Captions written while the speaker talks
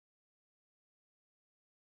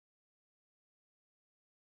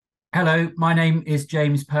Hello, my name is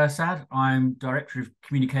James Persad. I'm Director of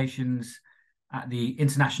Communications at the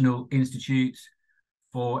International Institute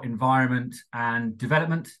for Environment and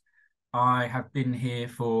Development. I have been here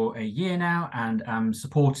for a year now and am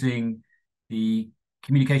supporting the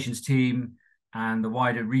communications team and the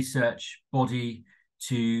wider research body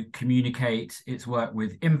to communicate its work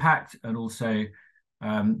with impact and also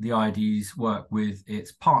the IIED's work with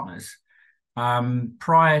its partners.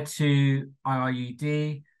 Prior to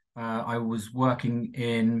IIED, I was working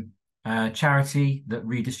in a charity that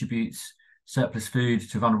redistributes surplus food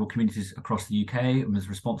to vulnerable communities across the UK and was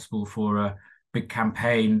responsible for a big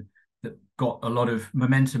campaign that got a lot of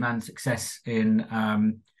momentum and success in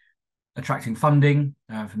attracting funding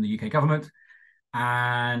from the UK government.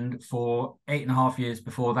 And for 8.5 years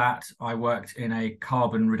before that, I worked in a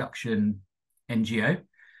carbon reduction NGO.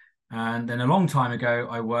 And then a long time ago,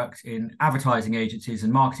 I worked in advertising agencies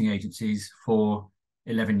and marketing agencies for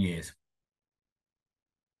 11 years.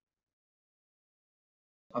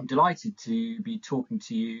 I'm delighted to be talking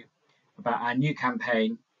to you about our new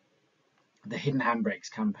campaign, the Hidden Handbrakes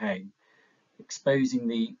campaign, exposing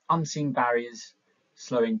the unseen barriers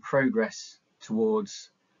slowing progress towards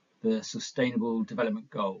the Sustainable Development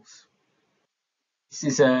Goals. This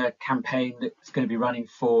is a campaign that's going to be running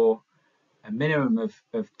for a minimum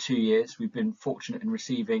of 2 years. We've been fortunate in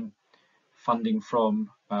receiving funding from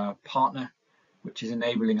a partner, which is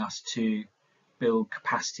enabling us to build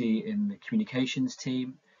capacity in the communications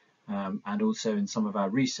team and also in some of our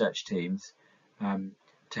research teams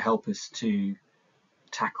to help us to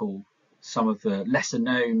tackle some of the lesser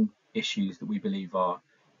known issues that we believe are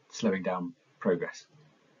slowing down progress.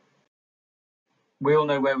 We all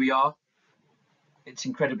know where we are. It's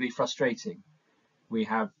incredibly frustrating. We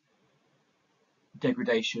have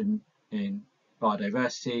degradation in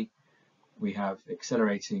biodiversity, we have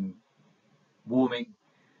accelerating warming,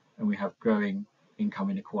 and we have growing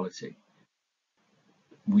income inequality.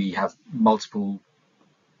 We have multiple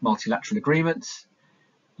multilateral agreements,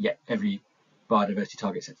 yet every biodiversity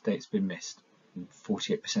target set to date has been missed, and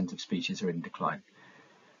 48% of species are in decline.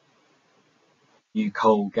 New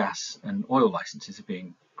coal, gas and oil licenses are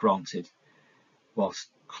being granted whilst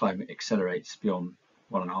climate accelerates beyond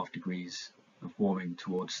 1.5 degrees of warming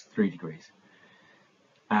towards 3 degrees.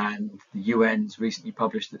 And the UN's recently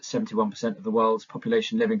published that 71% of the world's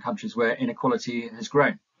population live in countries where inequality has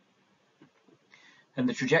grown. And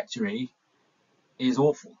the trajectory is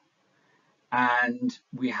awful. And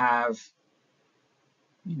we have,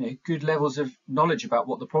 good levels of knowledge about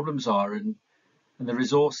what the problems are, and the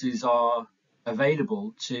resources are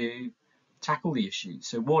available to tackle the issues.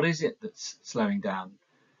 So what is it that's slowing down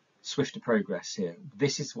swifter progress here?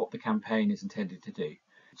 This is what the campaign is intended to do,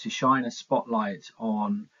 to shine a spotlight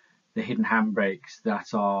on the hidden handbrakes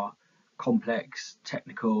that are complex,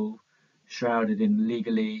 technical, shrouded in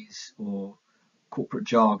legalese or corporate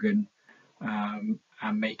jargon, and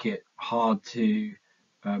make it hard to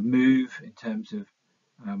move in terms of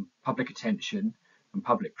public attention and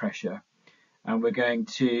public pressure. And we're going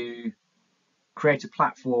to create a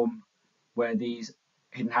platform where these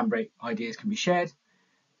hidden handbrake ideas can be shared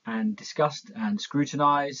and discussed and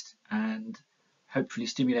scrutinized, and hopefully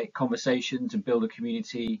stimulate conversations and build a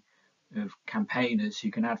community of campaigners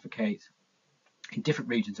who can advocate in different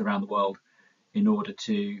regions around the world in order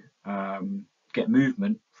to get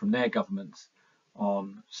movement from their governments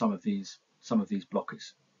on some of these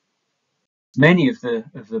blockers. Many of the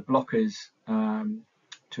blockers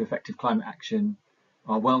to effective climate action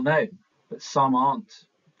are well known, but some aren't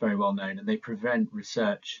very well known, and they prevent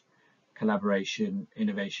research, collaboration,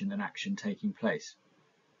 innovation and action taking place.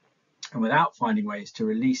 And without finding ways to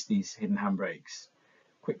release these hidden handbrakes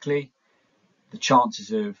quickly, the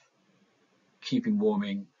chances of keeping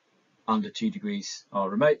warming under 2 degrees are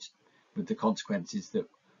remote, with the consequences that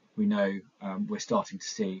we know we're starting to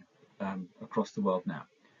see across the world now.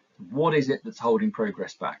 What is it that's holding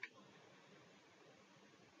progress back?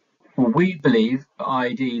 Well, we believe at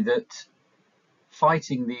IIED that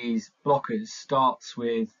fighting these blockers starts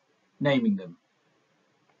with naming them.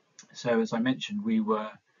 So as I mentioned, we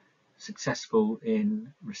were successful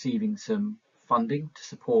in receiving some funding to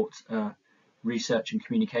support a research and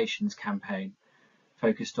communications campaign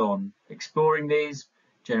focused on exploring these,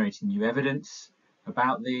 generating new evidence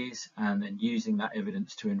about these, and then using that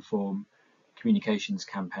evidence to inform communications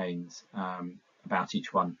campaigns about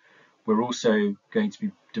each one. We're also going to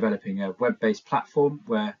be developing a web-based platform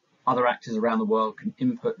where other actors around the world can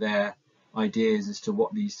input their ideas as to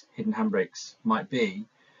what these hidden handbrakes might be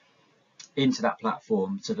into that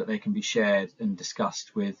platform, so that they can be shared and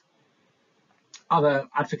discussed with other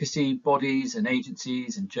advocacy bodies and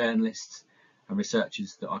agencies and journalists and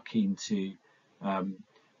researchers that are keen to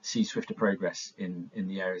see swifter progress in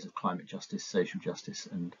the areas of climate justice, social justice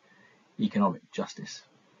and economic justice.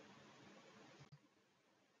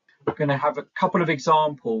 We're going to have a couple of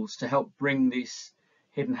examples to help bring these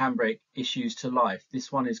hidden handbrake issues to life.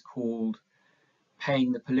 This one is called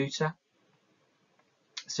Paying the Polluter.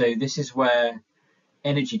 So this is where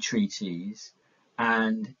energy treaties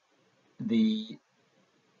and the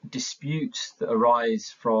disputes that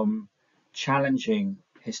arise from challenging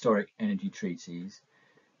historic energy treaties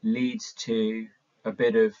leads to a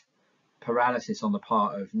bit of paralysis on the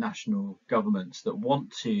part of national governments that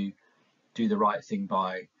want to do the right thing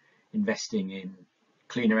by investing in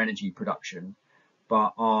cleaner energy production,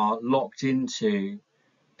 but are locked into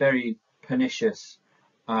very pernicious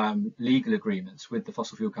legal agreements with the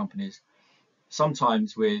fossil fuel companies,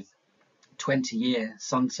 sometimes with 20-year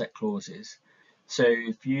sunset clauses. So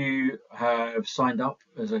if you have signed up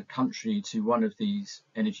as a country to one of these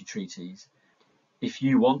energy treaties, if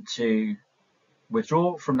you want to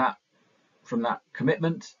withdraw from that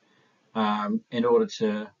commitment in order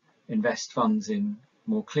to invest funds in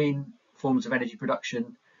more clean forms of energy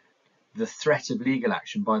production, the threat of legal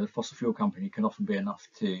action by the fossil fuel company can often be enough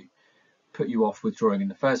to put you off withdrawing in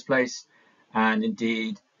the first place. And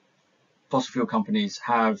indeed, fossil fuel companies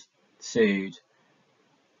have sued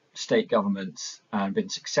state governments and been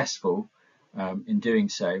successful in doing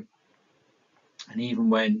so. And even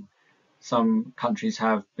when some countries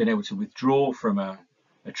have been able to withdraw from a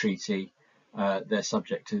treaty, they're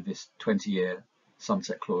subject to this 20-year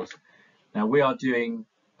sunset clause. Now, we are doing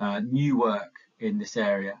new work in this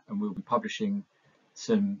area, and we'll be publishing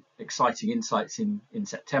some exciting insights in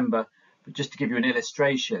September. But just to give you an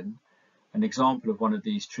illustration, an example of one of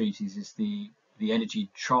these treaties is the Energy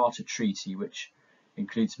Charter Treaty, which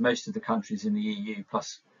includes most of the countries in the EU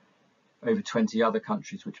plus over 20 other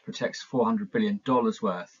countries, which protects $400 billion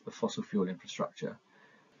worth of fossil fuel infrastructure.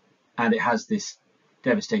 And it has this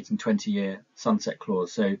devastating 20-year sunset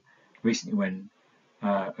clause. So recently, when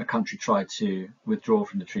a country tried to withdraw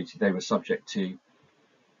from the treaty, they were subject to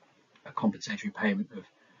a compensatory payment of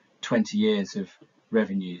 20 years of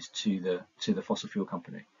revenues to the fossil fuel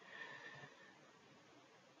company.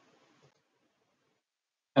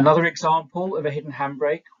 Another example of a hidden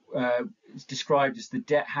handbrake is described as the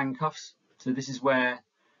debt handcuffs. So this is where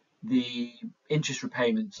the interest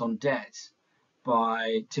repayments on debt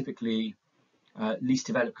by typically least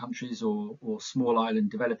developed countries or small island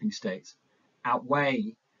developing states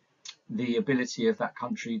outweigh the ability of that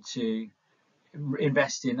country to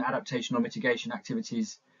invest in adaptation or mitigation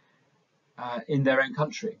activities in their own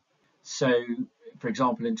country. So, for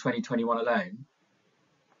example, in 2021 alone,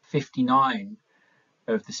 59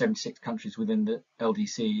 of the 76 countries within the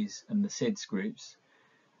LDCs and the SIDS groups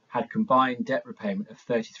had combined debt repayment of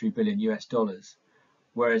 $33 billion US,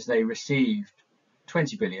 whereas they received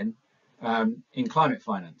 20 billion in climate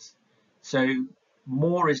finance. So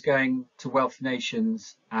more is going to wealth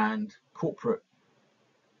nations and corporate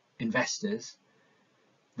investors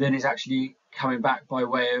than is actually coming back by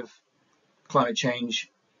way of climate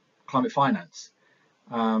change, climate finance.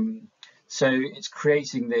 So it's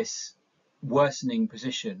creating this worsening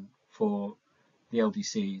position for the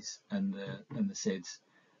LDCs and the SIDS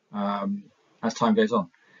as time goes on.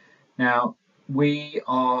 Now, we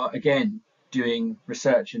are again doing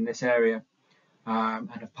research in this area and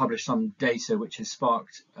have published some data which has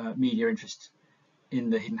sparked media interest in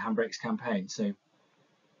the Hidden Handbrakes campaign. So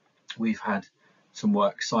we've had some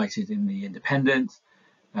work cited in the Independent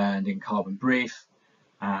and in Carbon Brief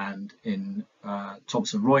and in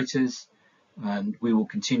Thomson Reuters, and we will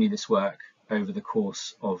continue this work over the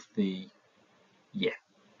course of the year.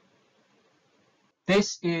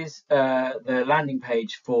 This is the landing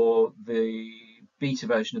page for the beta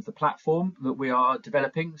version of the platform that we are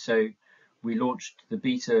developing. So we launched the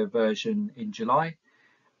beta version in July,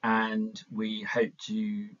 and we hope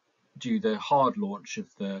to do the hard launch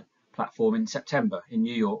of the platform in September in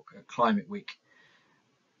New York at Climate Week.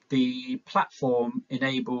 The platform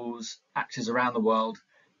enables actors around the world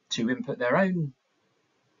to input their own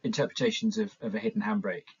interpretations of a hidden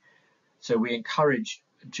handbrake. So we encourage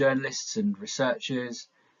journalists and researchers,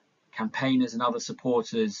 campaigners and other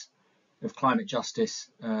supporters of climate justice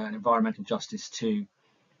and environmental justice to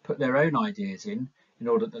put their own ideas in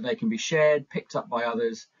order that they can be shared, picked up by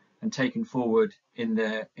others and taken forward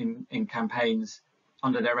in campaigns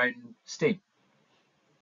under their own steam.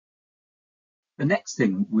 The next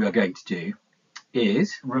thing we are going to do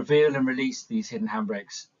is reveal and release these hidden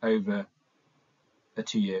handbrakes over a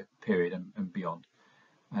 2-year period and beyond,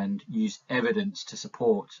 and use evidence to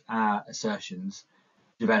support our assertions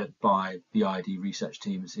developed by the IIED research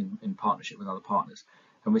teams in partnership with other partners.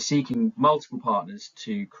 And we're seeking multiple partners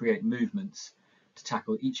to create movements to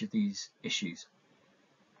tackle each of these issues.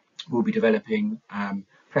 We'll be developing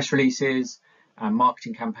press releases and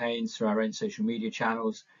marketing campaigns through our own social media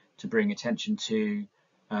channels to bring attention to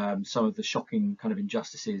some of the shocking kind of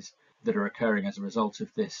injustices that are occurring as a result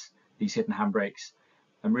of these hidden handbrakes,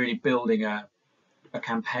 and really building a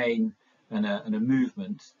campaign and a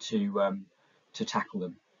movement to tackle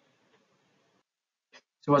them.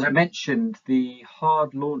 So as I mentioned, the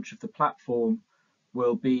hard launch of the platform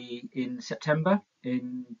will be in September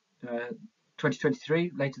in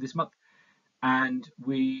 2023, later this month, and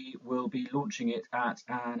we will be launching it at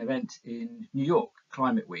an event in New York,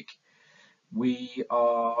 Climate Week. We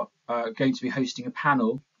are going to be hosting a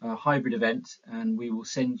panel, a hybrid event, and we will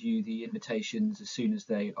send you the invitations as soon as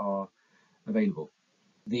they are available.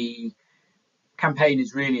 The campaign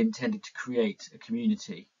is really intended to create a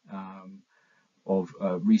community of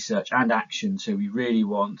research and action. So we really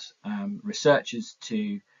want researchers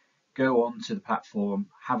to go onto the platform,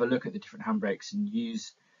 have a look at the different handbrakes, and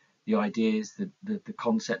use the ideas, the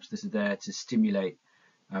concepts that are there to stimulate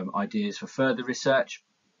ideas for further research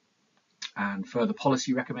and further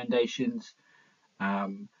policy recommendations,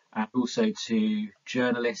 and also to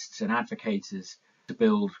journalists and advocates to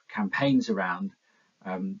build campaigns around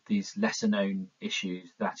these lesser known issues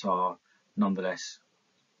that are nonetheless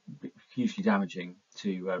hugely damaging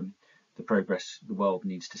to the progress the world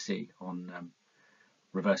needs to see on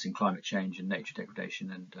reversing climate change and nature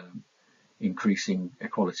degradation and increasing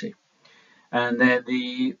equality. And then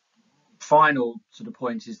the final sort of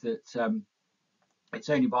point is that it's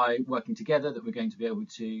only by working together that we're going to be able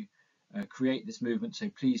to create this movement. So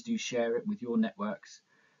please do share it with your networks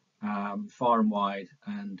far and wide,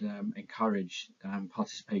 and encourage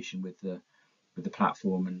participation with the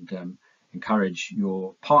platform, and encourage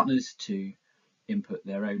your partners to input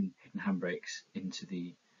their own hidden handbrakes into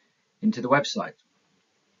the website.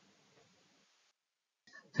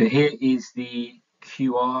 So here is the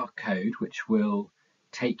QR code, which will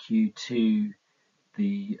take you to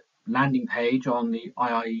the landing page on the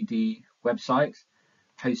IIED website,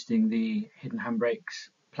 hosting the hidden handbrakes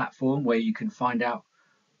platform, where you can find out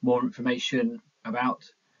more information about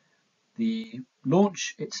the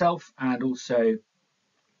launch itself, and also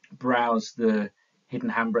browse the hidden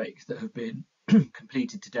handbrakes that have been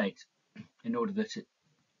completed to date, in order that it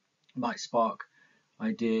might spark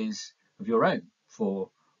ideas of your own for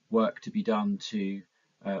work to be done to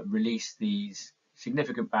release these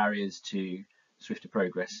significant barriers to swifter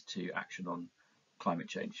progress to action on climate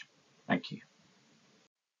change. Thank you.